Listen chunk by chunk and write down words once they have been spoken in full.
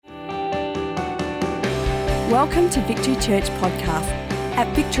Welcome to Victory Church Podcast.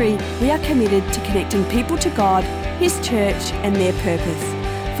 At Victory, we are committed to connecting people to God, His church and their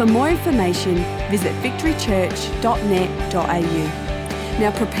purpose. For more information, visit victorychurch.net.au.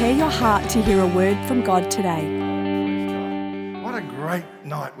 Now prepare your heart to hear a word from God today. What a great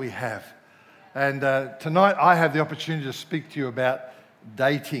night we have. And tonight I have the opportunity to speak to you about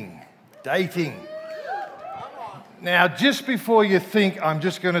dating. Now, just before you think I'm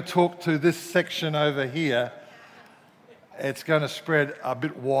just going to talk to this section over here, it's going to spread a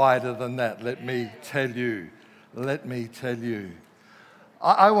bit wider than that, let me tell you.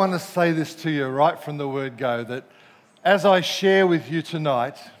 I want to say this to you right from the word go, that as I share with you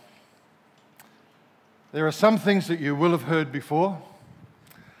tonight, there are some things that you will have heard before.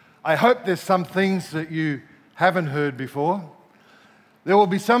 I hope there's some things that you haven't heard before. There will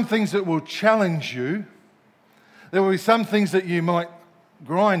be some things that will challenge you. There will be some things that you might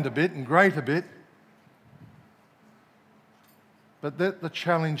grind a bit and grate a bit. But let the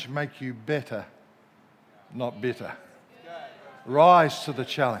challenge make you better, not bitter. Rise to the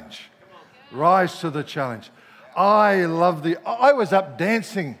challenge. Rise to the challenge. I was up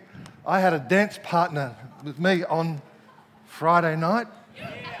dancing. I had a dance partner with me on Friday night.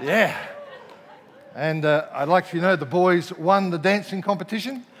 Yeah. And I'd like you to know the boys won the dancing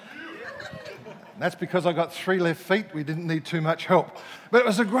competition. That's because I got 3 left feet. We didn't need too much help. But it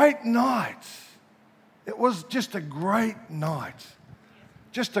was a great night. It was just a great night.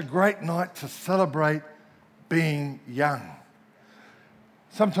 Just a great night to celebrate being young.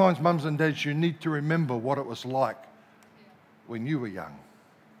 Sometimes, mums and dads, you need to remember what it was like when you were young.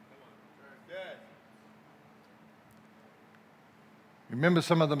 Remember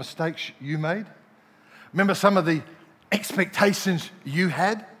some of the mistakes you made? Remember some of the expectations you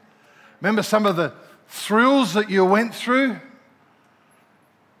had? Remember some of the thrills that you went through?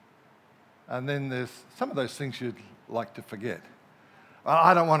 And then there's some of those things you'd like to forget.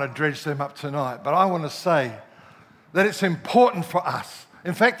 I don't want to dredge them up tonight, but I want to say that it's important for us.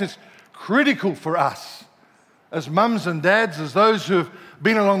 In fact, it's critical for us as mums and dads, as those who have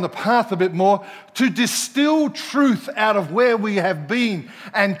been along the path a bit more, to distill truth out of where we have been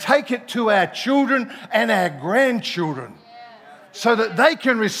and take it to our children and our grandchildren, so that they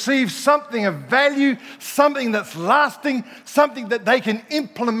can receive something of value, something that's lasting, something that they can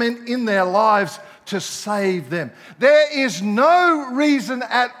implement in their lives to save them. There is no reason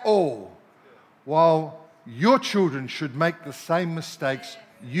at all why your children should make the same mistakes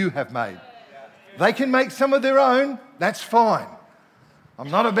you have made. They can make some of their own, that's fine.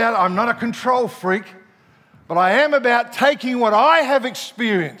 I'm not a control freak, but I am about taking what I have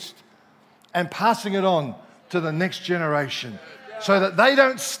experienced and passing it on to the next generation, so that they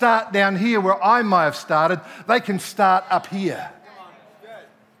don't start down here where I might have started. They can start up here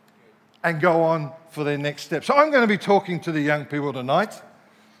and go on for their next step. So I'm going to be talking to the young people tonight,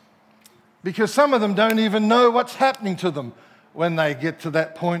 because some of them don't even know what's happening to them when they get to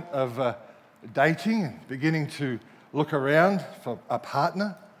that point of dating and beginning to look around for a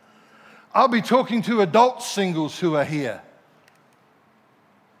partner. I'll be talking to adult singles who are here.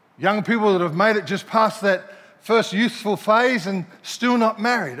 Young people that have made it just past that first youthful phase and still not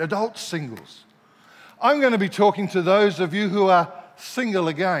married, adult singles. I'm going to be talking to those of you who are single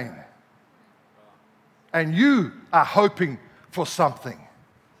again, and you are hoping for something.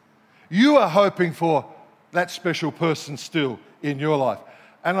 You are hoping for that special person still in your life.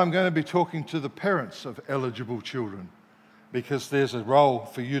 And I'm going to be talking to the parents of eligible children, because there's a role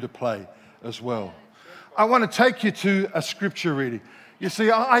for you to play as well. I want to take you to a scripture reading. You see,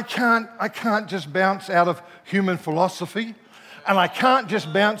 I can't just bounce out of human philosophy, and I can't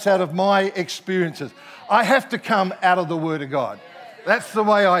just bounce out of my experiences. I have to come out of the Word of God. That's the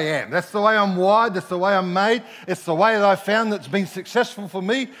way I am. That's the way I'm wired. That's the way I'm made. It's the way that I found that's been successful for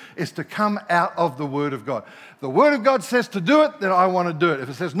me, is to come out of the Word of God. If the Word of God says to do it, then I want to do it. If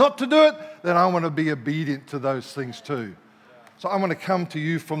it says not to do it, then I want to be obedient to those things too. So I want to come to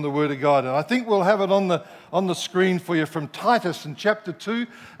you from the Word of God. And I think we'll have it on the screen for you from Titus in chapter 2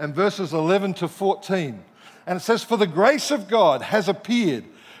 and verses 11 to 14. And it says, "For the grace of God has appeared,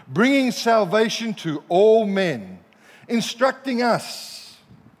 bringing salvation to all men, instructing us,"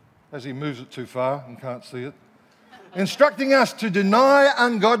 as he moves it too far and can't see it, "instructing us to deny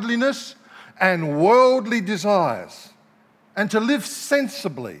ungodliness and worldly desires, and to live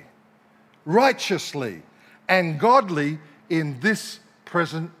sensibly, righteously, and godly in this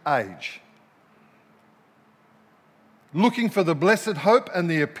present age, looking for the blessed hope and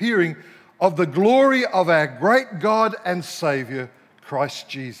the appearing of the glory of our great God and Saviour, Christ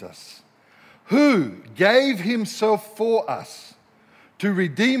Jesus, who gave himself for us to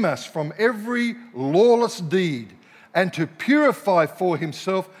redeem us from every lawless deed, and to purify for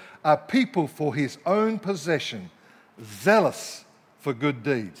himself a people for his own possession, zealous for good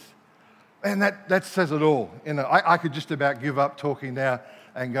deeds. And that says it all. I could just about give up talking now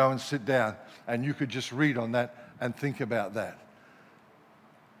and go and sit down, and you could just read on that and think about that.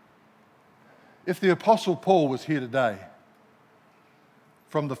 If the Apostle Paul was here today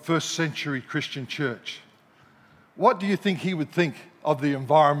from the first century Christian church, what do you think he would think of the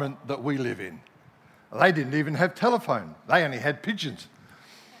environment that we live in? They didn't even have telephone. They only had pigeons.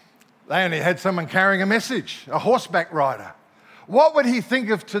 They only had someone carrying a message, a horseback rider. What would he think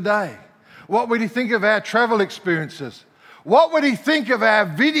of today? What would he think of our travel experiences? What would he think of our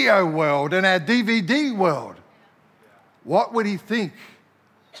video world and our DVD world? What would he think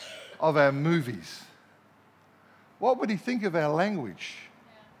of our movies? What would he think of our language?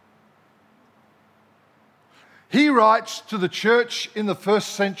 He writes to the church in the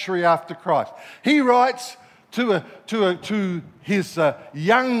first century after Christ. He writes to his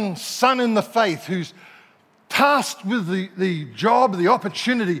young son in the faith who's tasked with the job, the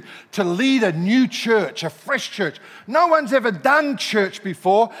opportunity to lead a new church, a fresh church. No one's ever done church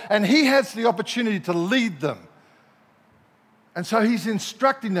before, and he has the opportunity to lead them. And so he's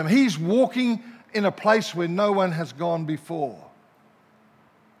instructing them. He's walking in a place where no one has gone before.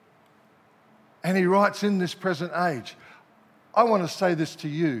 And he writes in this present age. I want to say this to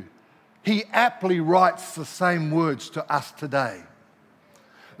you. He aptly writes the same words to us today.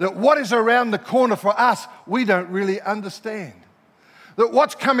 That what is around the corner for us, we don't really understand. That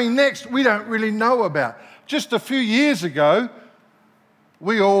what's coming next, we don't really know about. Just a few years ago,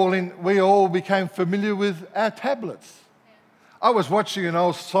 we all became familiar with our tablets. I was watching an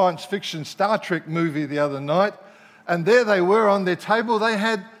old science fiction Star Trek movie the other night, and there they were on their table. They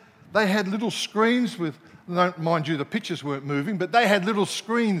had little screens with, mind you, the pictures weren't moving, but they had little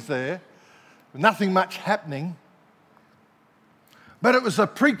screens there, nothing much happening. But it was a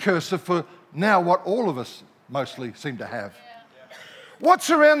precursor for now what all of us mostly seem to have.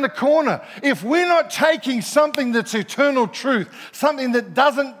 What's around the corner? If we're not taking something that's eternal truth, something that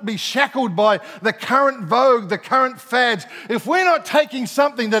doesn't be shackled by the current vogue, the current fads, if we're not taking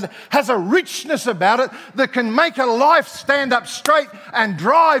something that has a richness about it that can make a life stand up straight and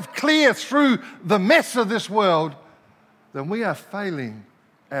drive clear through the mess of this world, then we are failing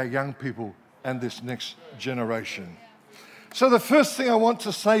our young people and this next generation. So the first thing I want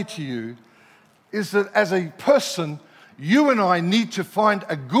to say to you is that as a person, you and I need to find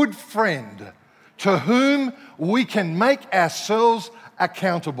a good friend to whom we can make ourselves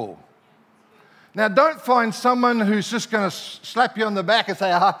accountable. Now, don't find someone who's just going to slap you on the back and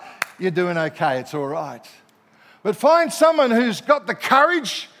say, you're doing okay, it's all right. But find someone who's got the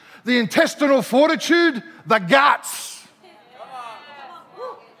courage, the intestinal fortitude, the guts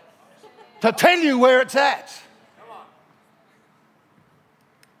to tell you where it's at.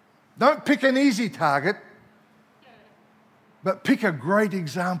 Don't pick an easy target, but pick a great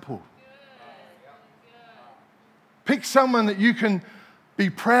example. Pick someone that you can be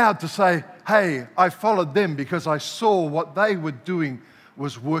proud to say, hey, I followed them because I saw what they were doing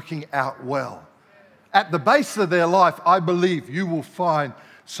was working out well. At the base of their life, I believe you will find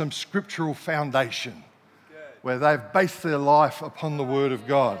some scriptural foundation where they've based their life upon the Word of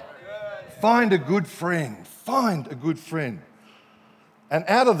God. Find a good friend. Find a good friend. And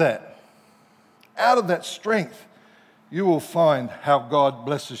out of that strength, you will find how God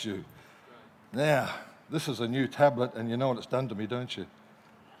blesses you. Now, this is a new tablet, and you know what it's done to me, don't you?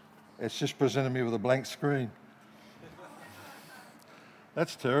 It's just presented me with a blank screen.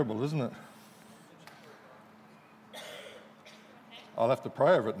 That's terrible, isn't it? I'll have to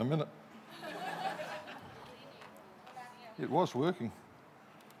pray over it in a minute. It was working.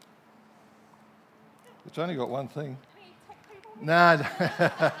 It's only got one thing. Nah.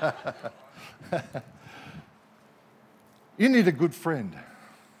 You need a good friend.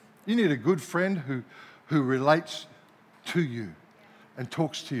 You need a good friend who relates to you and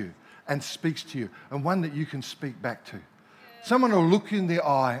talks to you and speaks to you, and one that you can speak back to. Someone will look you in the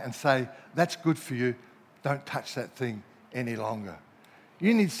eye and say, that's good for you, don't touch that thing any longer.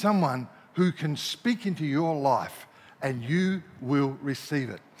 You need someone who can speak into your life and you will receive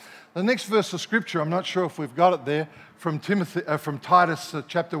it. The next verse of Scripture, I'm not sure if we've got it there, from Titus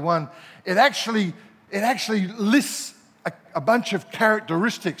chapter 1, it actually lists a bunch of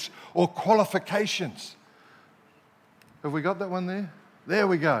characteristics or qualifications. Have we got that one there? There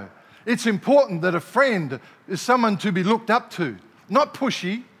we go. It's important that a friend is someone to be looked up to, not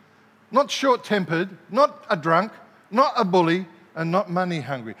pushy, not short-tempered, not a drunk, not a bully, and not money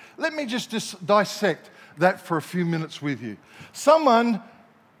hungry. Let me just dissect that for a few minutes with you. Someone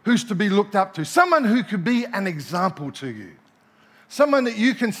who's to be looked up to. Someone who could be an example to you. Someone that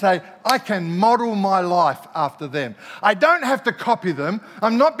you can say, I can model my life after them. I don't have to copy them.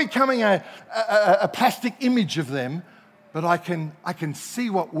 I'm not becoming a plastic image of them, but I can see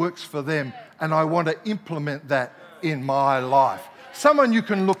what works for them, and I want to implement that in my life. Someone you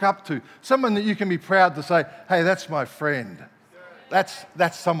can look up to. Someone that you can be proud to say, hey, that's my friend. That's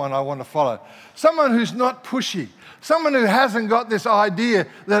someone I want to follow. Someone who's not pushy. Someone who hasn't got this idea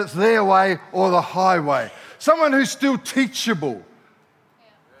that it's their way or the highway. Someone who's still teachable.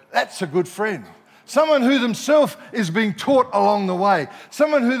 That's a good friend. Someone who themselves is being taught along the way.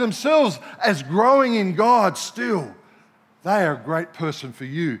 Someone who themselves is growing in God still. They are a great person for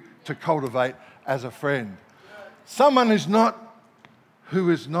you to cultivate as a friend. Someone who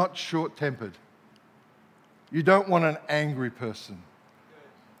is not short-tempered. You don't want an angry person.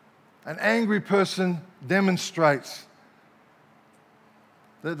 An angry person demonstrates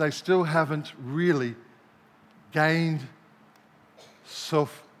that they still haven't really gained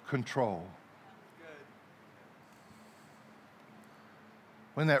self-control.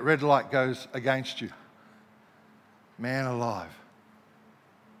 When that red light goes against you, man alive,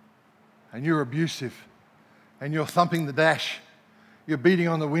 and you're abusive, and you're thumping the dash, you're beating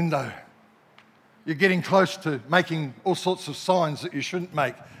on the window, you're getting close to making all sorts of signs that you shouldn't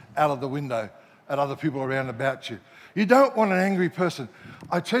make out of the window at other people around about you. You don't want an angry person.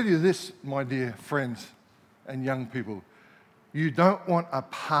 I tell you this, my dear friends and young people, you don't want a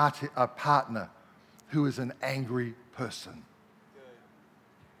partner who is an angry person.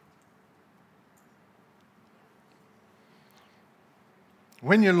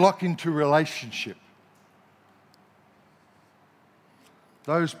 When you lock into a relationship,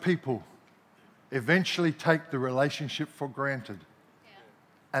 those people eventually take the relationship for granted,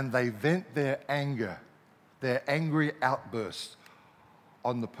 and they vent their anger, their angry outbursts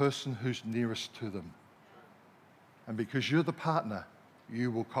on the person who's nearest to them. And because you're the partner, you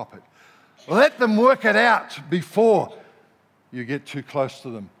will cop it. Let them work it out before you get too close to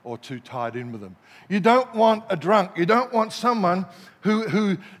them or too tied in with them. You don't want a drunk. You don't want someone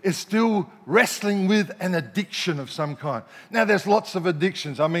who is still wrestling with an addiction of some kind. Now, there's lots of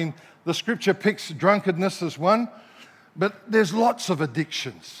addictions. I mean, the scripture picks drunkenness as one, but there's lots of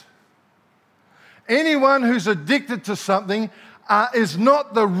addictions. Anyone who's addicted to something is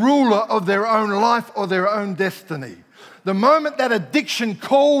not the ruler of their own life or their own destiny. The moment that addiction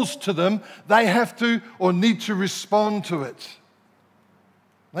calls to them, they have to or need to respond to it.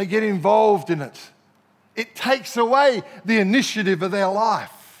 They get involved in it. It takes away the initiative of their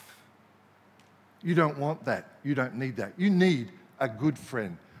life. You don't want that. You don't need that. You need a good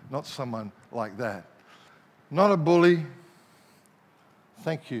friend, not someone like that. Not a bully.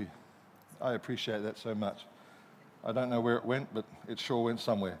 Thank you. I appreciate that so much. I don't know where it went, but it sure went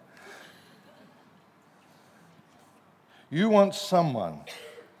somewhere. You want someone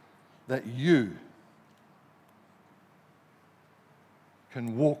that you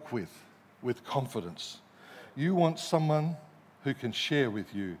can walk with confidence. You want someone who can share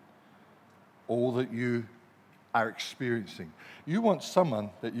with you all that you are experiencing. You want someone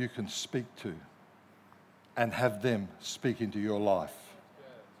that you can speak to and have them speak into your life.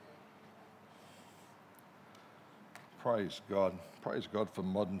 Praise God. Praise God for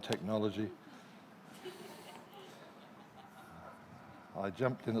modern technology. I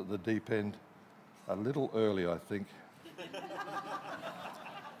jumped in at the deep end a little early, I think.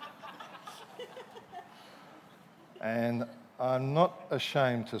 And I'm not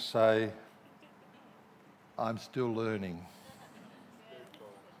ashamed to say I'm still learning.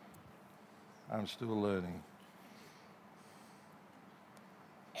 I'm still learning.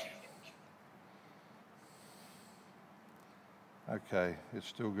 Okay, it's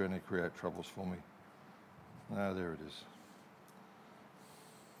still going to create troubles for me. No, there it is.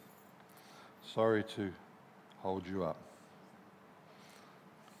 Sorry to hold you up.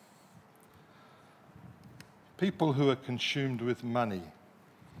 People who are consumed with money.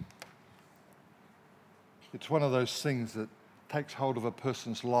 It's one of those things that takes hold of a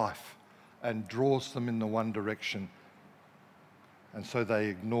person's life and draws them in the one direction, and so they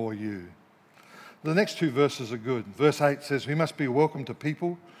ignore you. The next two verses are good. Verse 8 says, we must be welcome to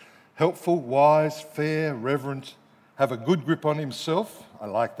people, helpful, wise, fair, reverent, have a good grip on himself. I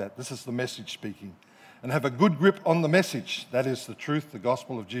like that. This is the Message speaking. And have a good grip on the message. That is the truth, the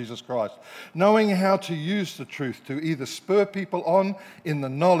gospel of Jesus Christ. Knowing how to use the truth to either spur people on in the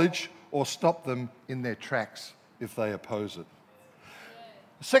knowledge or stop them in their tracks if they oppose it.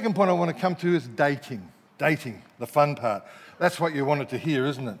 The second point I want to come to is dating. Dating, the fun part. That's what you wanted to hear,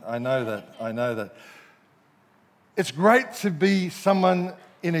 isn't it? I know that. It's great to be someone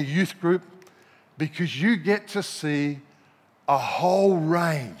in a youth group because you get to see a whole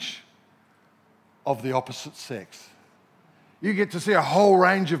range of the opposite sex. You get to see a whole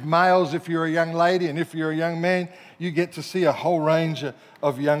range of males if you're a young lady, and if you're a young man, you get to see a whole range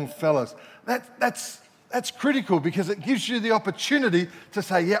of young fellas. That's critical because it gives you the opportunity to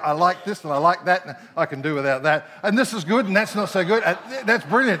say, yeah, I like this and I like that, and I can do without that, and this is good and that's not so good. That's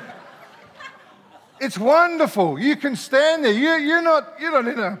brilliant. It's wonderful. You can stand there. You're not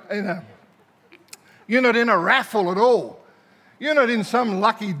in a raffle at all. You're not in some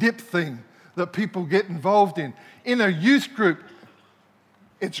lucky dip thing that people get involved in. In a youth group,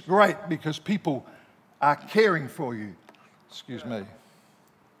 it's great because people are caring for you. Excuse me.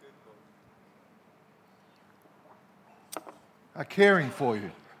 Are caring for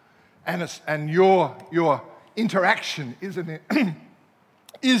you. And your interaction is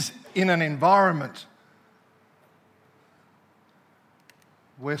in an environment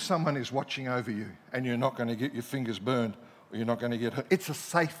where someone is watching over you and you're not going to get your fingers burned or you're not going to get hurt. It's a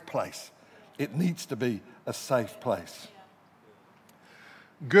safe place. It needs to be a safe place.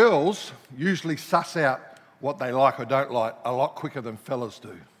 Girls usually suss out what they like or don't like a lot quicker than fellas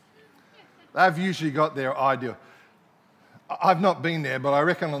do. They've usually got their ideal. I've not been there, but I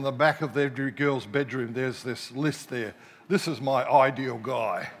reckon on the back of every girl's bedroom there's this list there. This is my ideal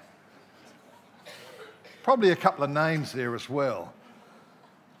guy. Probably a couple of names there as well.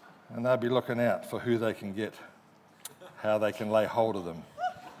 And they'll be looking out for who they can get, how they can lay hold of them,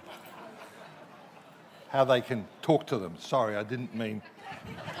 how they can talk to them. Sorry, I didn't mean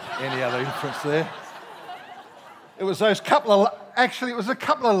any other inference there. It was a couple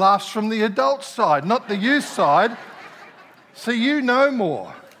of laughs from the adult side, not the youth side. So you know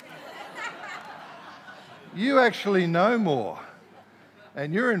more. You actually know more.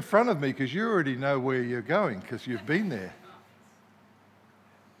 And you're in front of me because you already know where you're going because you've been there.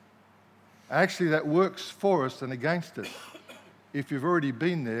 Actually, that works for us and against us. If you've already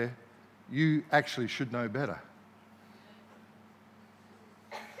been there, you actually should know better.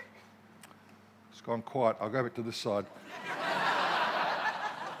 It's gone quiet. I'll go back to this side.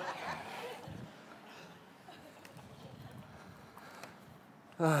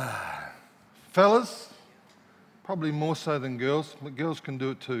 Fellas, probably more so than girls, but girls can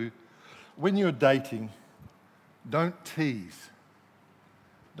do it too. When you're dating, don't tease.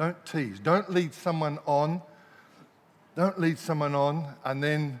 Don't tease. Don't lead someone on. Don't lead someone on, and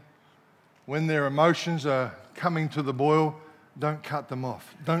then when their emotions are coming to the boil, don't cut them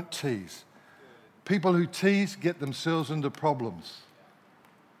off. Don't tease. People who tease get themselves into problems.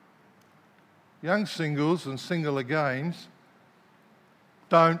 Young singles and single agains,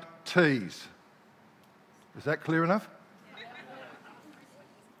 don't tease. Is that clear enough?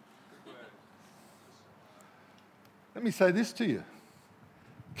 Let me say this to you.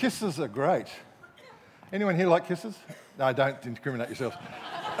 Kisses are great. Anyone here like kisses? No, don't incriminate yourself.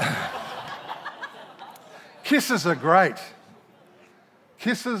 Kisses are great.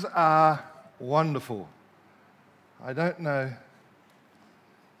 Kisses are wonderful. I don't know.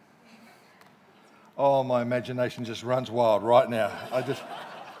 Oh, my imagination just runs wild right now.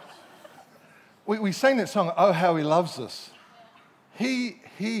 We sang that song, Oh, How He Loves Us. He,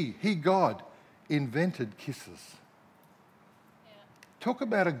 God, invented kisses. Talk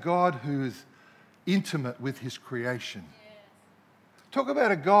about a God who is intimate with his creation. Talk about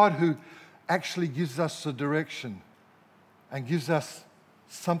a God who actually gives us a direction and gives us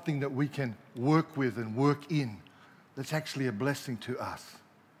something that we can work with and work in that's actually a blessing to us.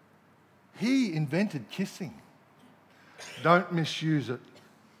 He invented kissing. Don't misuse it.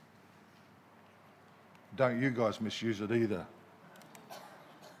 Don't you guys misuse it either.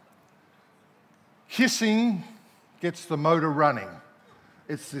 Kissing gets the motor running.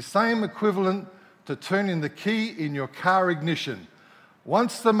 It's the same equivalent to turning the key in your car ignition.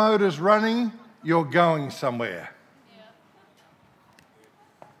 Once the motor's running, you're going somewhere.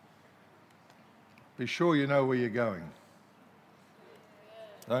 Yeah. Be sure you know where you're going.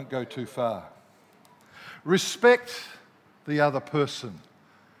 Don't go too far. Respect the other person.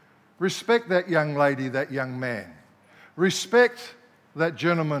 Respect that young lady, that young man. Respect that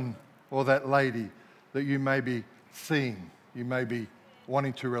gentleman or that lady that you may be seeing, you may be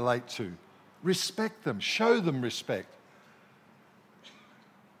wanting to relate to. Respect them. Show them respect.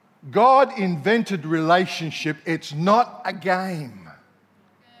 God invented relationship. It's not a game.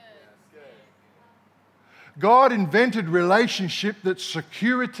 God invented relationship that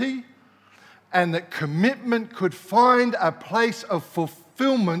security and that commitment could find a place of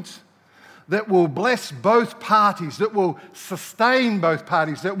fulfillment that will bless both parties, that will sustain both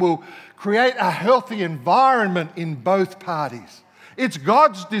parties, that will Create a healthy environment in both parties. It's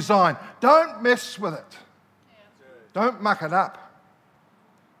God's design. Don't mess with it. Don't muck it up.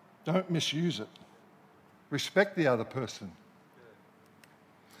 Don't misuse it. Respect the other person.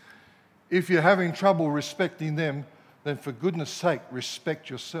 If you're having trouble respecting them, then for goodness sake, respect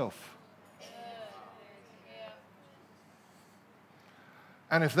yourself.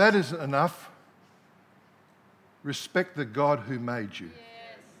 And if that isn't enough, respect the God who made you.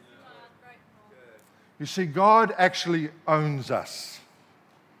 You see, God actually owns us.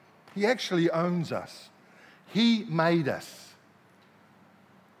 He actually owns us. He made us.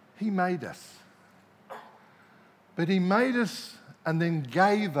 He made us. But He made us and then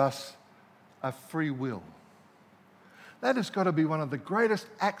gave us a free will. That has got to be one of the greatest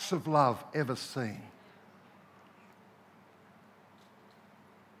acts of love ever seen.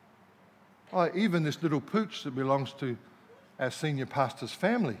 Oh, even this little pooch that belongs to our senior pastor's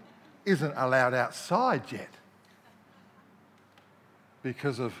family isn't allowed outside yet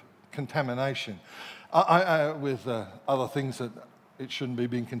because of contamination with other things that it shouldn't be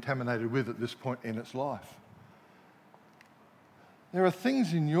being contaminated with at this point in its life. There are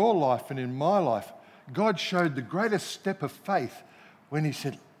things in your life and in my life. God showed the greatest step of faith when He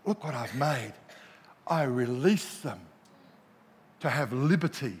said, look what I've made. I release them to have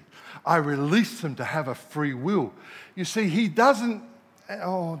liberty. I release them to have a free will. You see, He doesn't,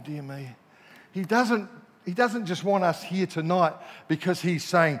 oh dear me, He doesn't just want us here tonight because He's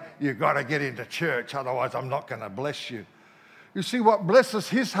saying, you've got to get into church, otherwise I'm not going to bless you. You see, what blesses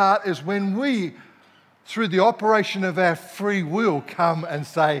His heart is when we, through the operation of our free will, come and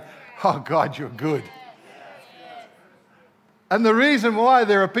say, oh God, you're good. And the reason why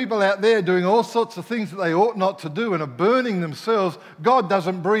there are people out there doing all sorts of things that they ought not to do and are burning themselves, God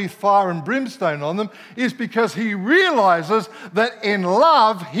doesn't breathe fire and brimstone on them, is because He realizes that in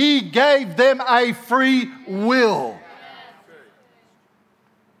love He gave them a free will.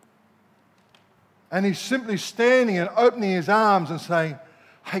 And He's simply standing and opening His arms and saying,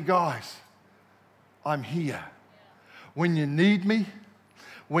 hey guys, I'm here. When you need me,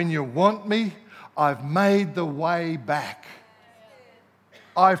 when you want me, I've made the way back.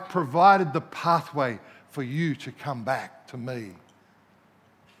 I've provided the pathway for you to come back to me.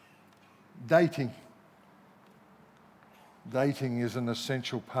 Dating is an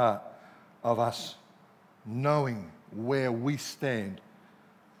essential part of us knowing where we stand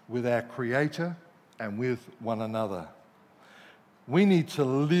with our Creator and with one another. We need to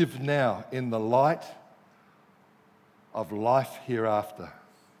live now in the light of life hereafter.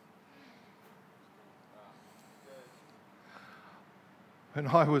 When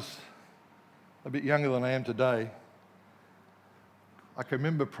I was a bit younger than I am today, I can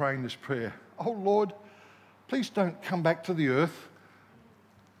remember praying this prayer. Oh Lord, please don't come back to the earth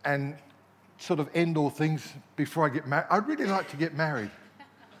and sort of end all things before I get married. I'd really like to get married.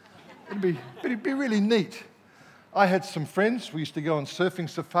 It'd be really neat. I had some friends. We used to go on surfing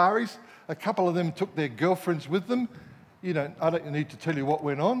safaris. A couple of them took their girlfriends with them. I don't need to tell you what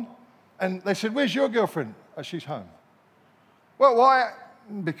went on. And they said, where's your girlfriend? Oh, she's home. Well, why?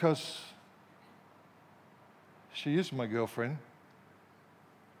 Because she is my girlfriend.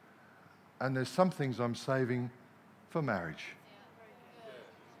 And there's some things I'm saving for marriage.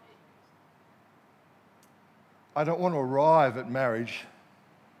 I don't want to arrive at marriage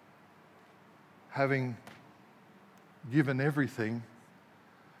having given everything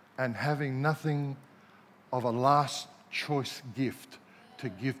and having nothing of a last choice gift to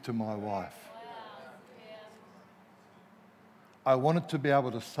give to my wife. I wanted to be able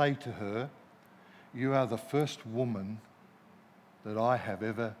to say to her, you are the first woman that I have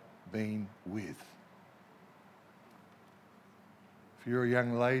ever been with. If you're a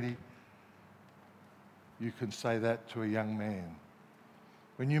young lady, you can say that to a young man.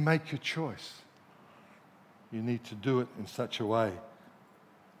 When you make your choice, you need to do it in such a way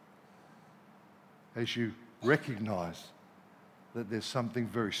as you recognize that there's something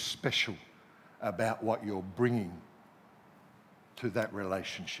very special about what you're bringing to that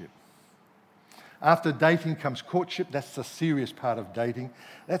relationship. After dating comes courtship. That's the serious part of dating.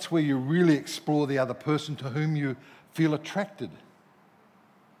 That's where you really explore the other person to whom you feel attracted.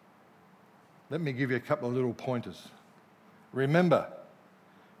 Let me give you a couple of little pointers. Remember,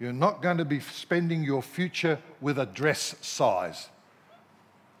 you're not going to be spending your future with a dress size.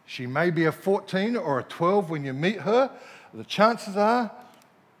 She may be a 14 or a 12 when you meet her. The chances are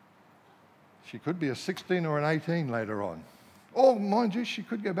she could be a 16 or an 18 later on. Or, mind you, she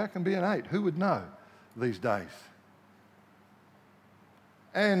could go back and be an 8. Who would know these days?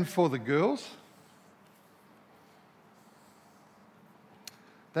 And for the girls,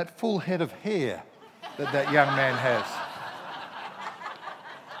 that full head of hair that young man has.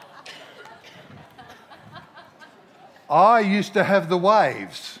 I used to have the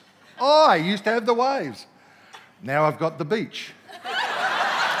waves. Now I've got the beach.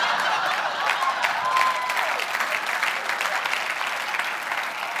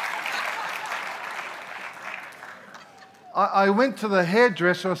 I went to the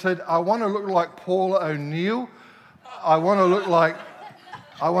hairdresser. I said, I want to look like Paula O'Neill. I want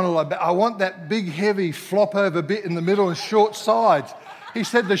that big, heavy, flop-over bit in the middle and short sides. He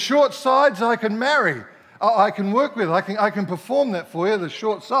said, the short sides I can marry. I can work with. I can perform that for you, the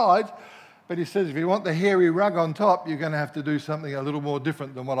short sides. But he says, if you want the hairy rug on top, you're going to have to do something a little more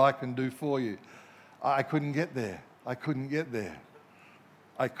different than what I can do for you. I couldn't get there.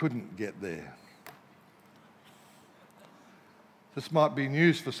 This might be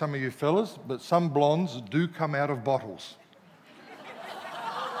news for some of you fellas, but some blondes do come out of bottles.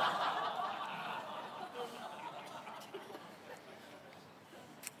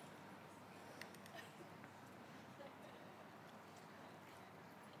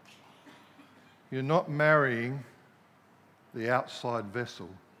 You're not marrying the outside vessel.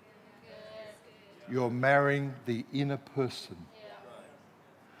 You're marrying the inner person.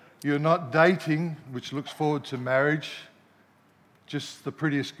 You're not dating, which looks forward to marriage, just the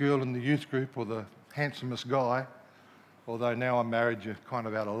prettiest girl in the youth group or the handsomest guy, although now I'm married, you're kind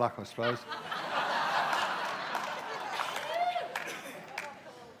of out of luck, I suppose.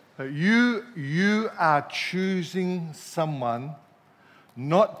 But you are choosing someone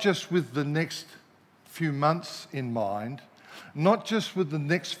not just with the next few months in mind, not just with the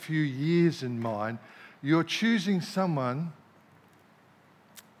next few years in mind. You're choosing someone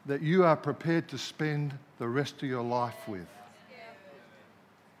that you are prepared to spend the rest of your life with.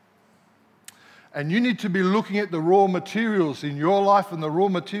 And you need to be looking at the raw materials in your life and the raw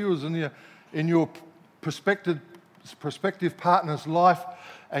materials in your prospective partner's life.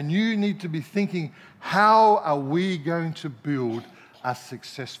 And you need to be thinking, how are we going to build a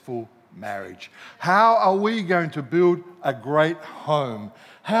successful marriage? How are we going to build a great home?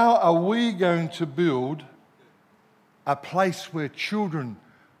 How are we going to build a place where children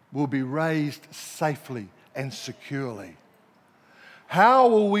will be raised safely and securely? How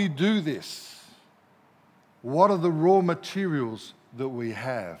will we do this? What are the raw materials that we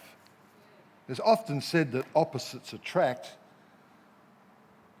have? It's often said that opposites attract,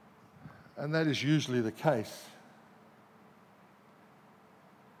 and that is usually the case.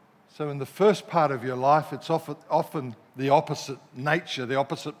 So in the first part of your life, it's often the opposite nature, the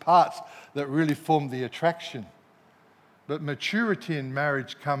opposite parts that really form the attraction. But maturity in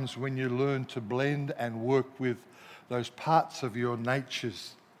marriage comes when you learn to blend and work with those parts of your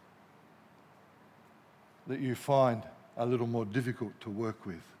natures that you find a little more difficult to work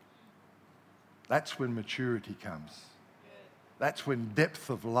with. That's when maturity comes. That's when depth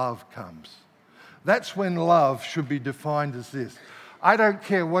of love comes. That's when love should be defined as this: I don't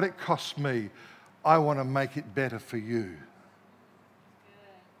care what it costs me, I want to make it better for you.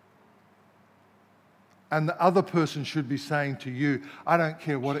 And the other person should be saying to you, I don't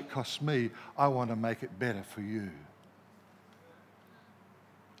care what it costs me, I want to make it better for you.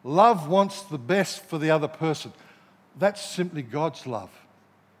 Love wants the best for the other person. That's simply God's love.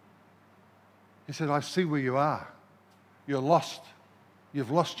 He said, I see where you are. You're lost. You've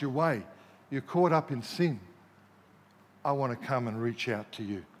lost your way. You're caught up in sin. I want to come and reach out to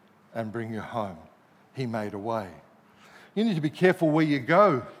you and bring you home. He made a way. You need to be careful where you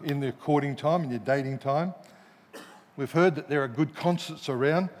go in the courting time, in your dating time. We've heard that there are good concerts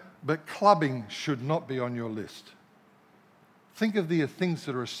around, but clubbing should not be on your list. Think of the things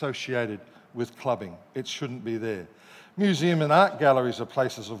that are associated with clubbing. It shouldn't be there. Museum and art galleries are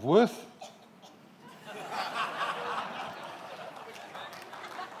places of worth.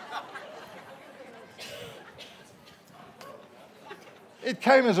 It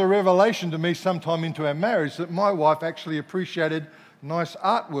came as a revelation to me sometime into our marriage that my wife actually appreciated nice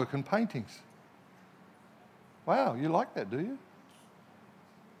artwork and paintings. Wow, you like that, do you?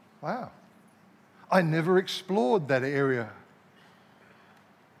 Wow. I never explored that area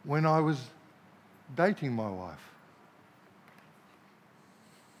when I was dating my wife.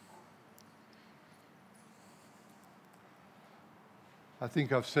 I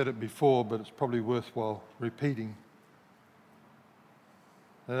think I've said it before, but it's probably worthwhile repeating.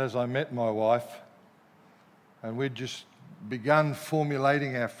 That as I met my wife, and we'd just begun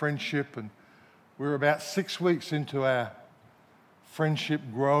formulating our friendship, and we were about 6 weeks into our friendship,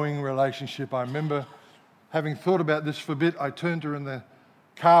 growing relationship. I remember having thought about this for a bit. I turned to her in the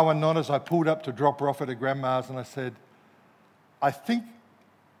car one night as I pulled up to drop her off at her grandma's, and I said, I think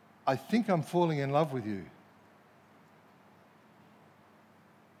I think I'm falling in love with you.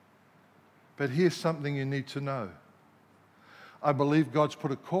 But here's something you need to know. I believe God's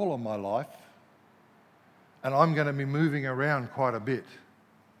put a call on my life, and I'm going to be moving around quite a bit.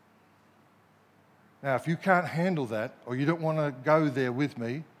 Now, if you can't handle that, or you don't want to go there with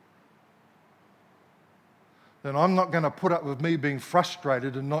me, then I'm not going to put up with me being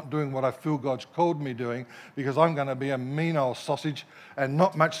frustrated and not doing what I feel God's called me doing, because I'm going to be a mean old sausage and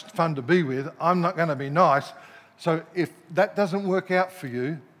not much fun to be with. I'm not going to be nice. So if that doesn't work out for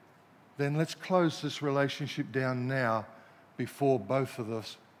you, then let's close this relationship down now before both of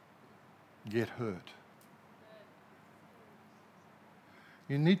us get hurt.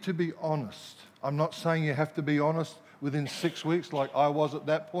 You need to be honest. I'm not saying you have to be honest within 6 weeks like I was at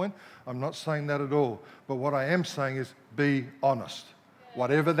that point. I'm not saying that at all. But what I am saying is be honest.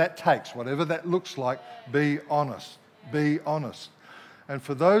 Whatever that takes, whatever that looks like, be honest. Be honest. And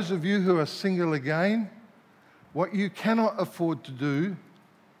for those of you who are single again, what you cannot afford to do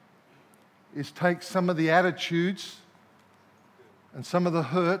is take some of the attitudes and some of the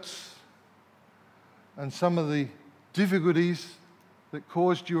hurts and some of the difficulties that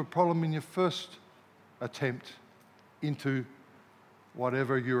caused you a problem in your first attempt into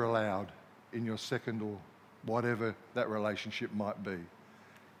whatever you're allowed in your second or whatever that relationship might be.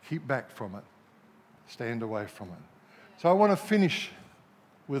 Keep back from it. Stand away from it. So I want to finish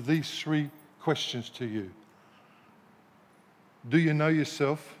with these 3 questions to you. Do you know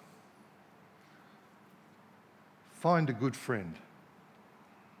yourself? Find a good friend.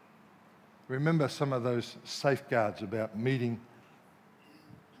 Remember some of those safeguards about meeting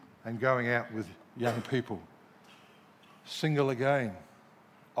and going out with young people. Single again,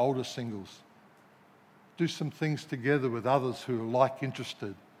 older singles. Do some things together with others who are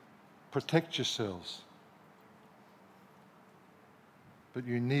like-interested. Protect yourselves. But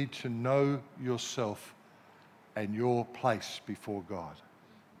you need to know yourself and your place before God.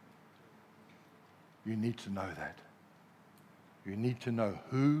 You need to know that. You need to know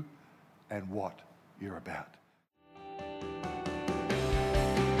who and what you're about.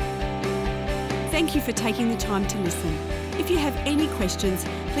 Thank you for taking the time to listen. If you have any questions,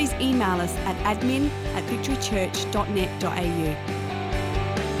 please email us at admin@victorychurch.net.au.